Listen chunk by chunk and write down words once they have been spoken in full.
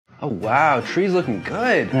Oh, wow, tree's looking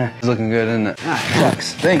good. It's looking good, isn't it? Ah,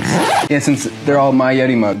 shucks, thanks. Yeah, since they're all my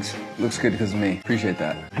Yeti mugs, looks good because of me. Appreciate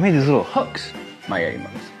that. I made these little hooks, my Yeti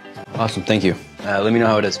mugs. Awesome, thank you. Let me know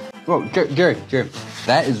how it is. Whoa, Jerry,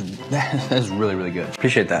 that is really, really good.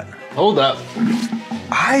 Appreciate that. Hold up.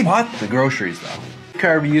 I bought the groceries, though.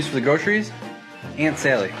 Card we used for the groceries? Aunt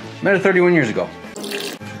Sally. Met her 31 years ago.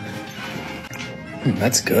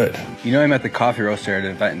 That's good. You know I met the coffee roaster at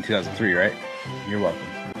an event in 2003, right? You're welcome.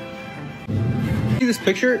 See this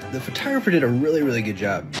picture? The photographer did a really, really good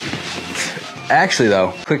job. Actually,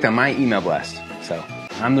 though, clicked on my email blast. So,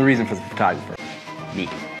 I'm the reason for the photographer. Me.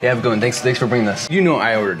 Yeah, have a good one. Thanks for bringing this. You know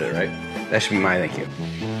I ordered it, right? That should be my thank you.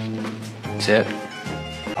 That's it.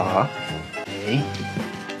 Hey.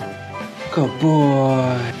 Good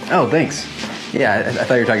boy. Oh, thanks. Yeah, I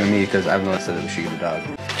thought you were talking to me because I've noticed that it was she the dog.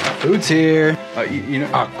 Food's here. You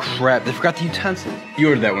know, oh crap, they forgot the utensil. You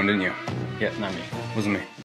ordered that one, didn't you? Yeah, not me. Wasn't me.